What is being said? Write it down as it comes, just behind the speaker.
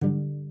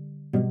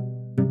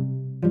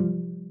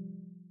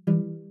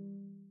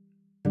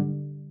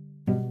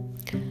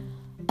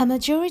A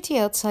majority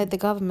outside the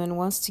government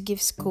wants to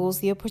give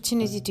schools the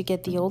opportunity to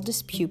get the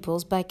oldest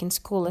pupils back in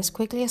school as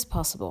quickly as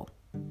possible.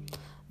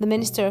 The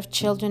Minister of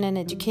Children and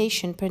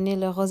Education,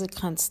 Pernille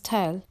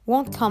Rosenkrantz-Theil,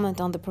 won't comment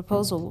on the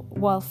proposal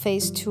while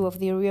Phase 2 of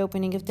the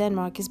reopening of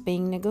Denmark is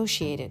being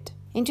negotiated.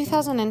 In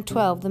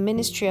 2012, the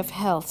Ministry of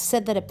Health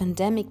said that a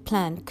pandemic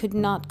plan could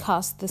not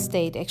cost the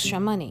state extra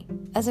money.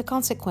 As a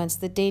consequence,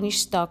 the Danish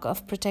stock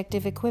of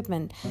protective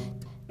equipment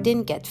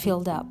didn't get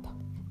filled up.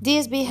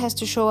 DSB has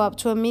to show up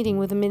to a meeting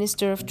with the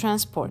Minister of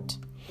Transport.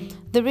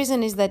 The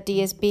reason is that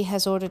DSB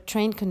has ordered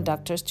train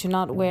conductors to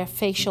not wear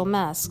facial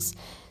masks,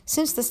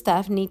 since the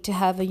staff need to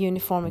have a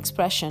uniform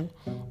expression,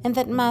 and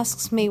that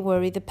masks may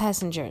worry the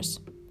passengers.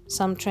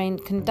 Some train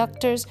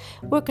conductors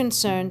were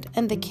concerned,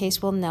 and the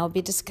case will now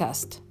be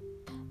discussed.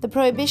 The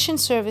prohibition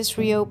service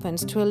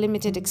reopens to a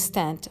limited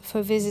extent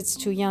for visits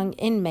to young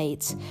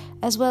inmates,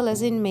 as well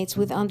as inmates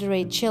with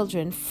underage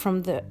children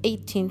from the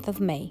 18th of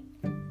May.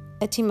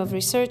 A team of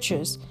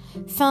researchers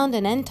found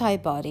an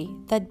antibody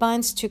that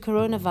binds to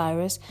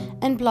coronavirus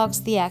and blocks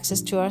the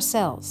access to our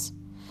cells.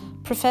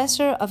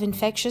 Professor of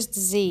infectious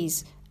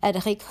disease at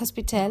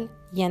Rigshospitalet,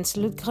 Jens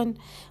Ludgren,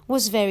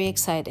 was very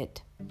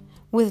excited.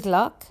 With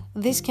luck,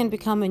 this can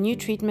become a new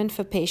treatment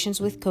for patients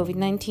with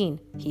COVID-19,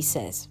 he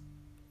says.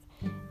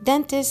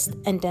 Dentists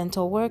and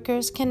dental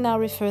workers can now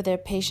refer their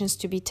patients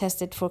to be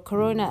tested for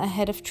corona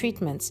ahead of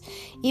treatments,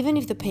 even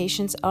if the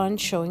patients aren't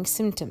showing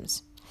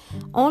symptoms.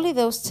 Only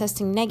those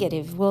testing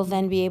negative will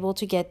then be able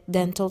to get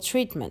dental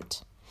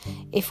treatment.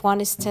 If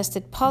one is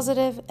tested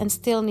positive and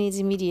still needs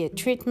immediate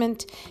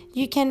treatment,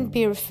 you can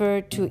be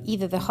referred to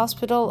either the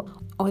hospital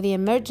or the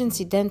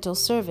emergency dental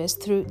service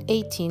through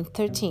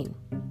 1813.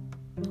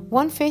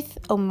 1/5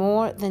 or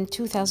more than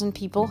 2,000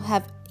 people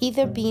have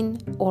either been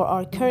or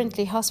are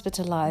currently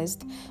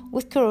hospitalized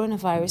with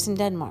coronavirus in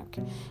Denmark,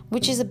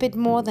 which is a bit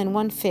more than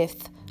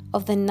 1/5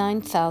 of the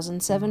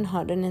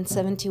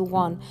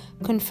 9,771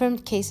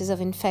 confirmed cases of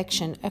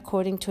infection,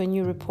 according to a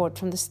new report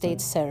from the State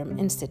Serum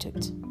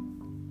Institute.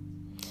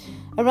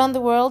 Around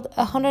the world,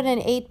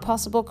 108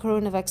 possible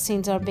corona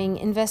vaccines are being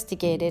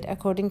investigated,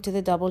 according to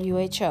the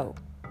WHO.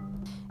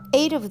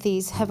 8 of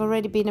these have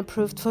already been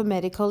approved for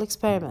medical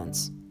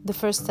experiments. The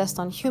first test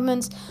on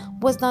humans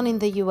was done in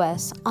the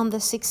US on the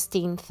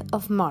 16th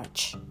of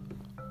March.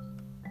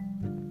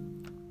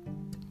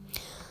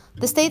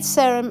 The State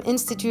Serum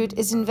Institute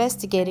is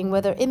investigating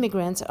whether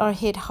immigrants are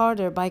hit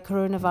harder by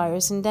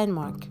coronavirus in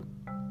Denmark.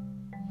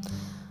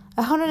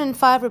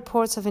 105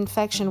 reports of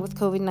infection with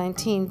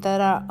COVID-19 that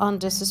are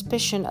under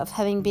suspicion of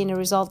having been a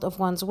result of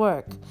one's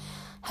work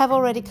have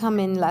already come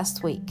in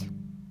last week.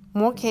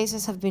 More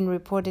cases have been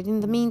reported in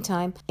the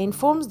meantime,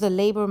 informs the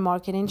labor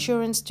market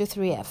insurance to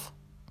 3F.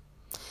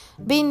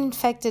 Being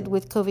infected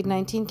with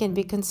COVID-19 can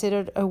be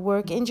considered a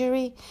work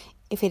injury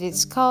if it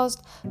is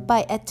caused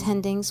by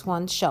attending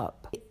one's job.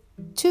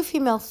 2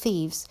 female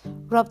thieves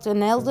robbed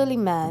an elderly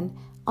man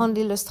on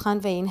Lille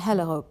Strandvej in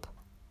Hellerup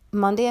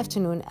Monday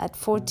afternoon at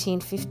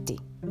 14:50.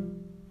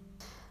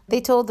 They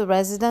told the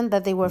resident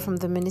that they were from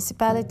the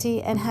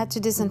municipality and had to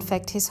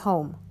disinfect his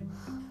home.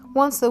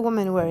 Once the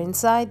women were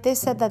inside, they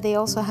said that they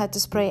also had to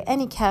spray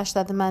any cash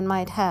that the man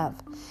might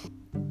have.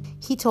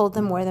 He told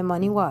them where the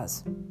money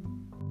was.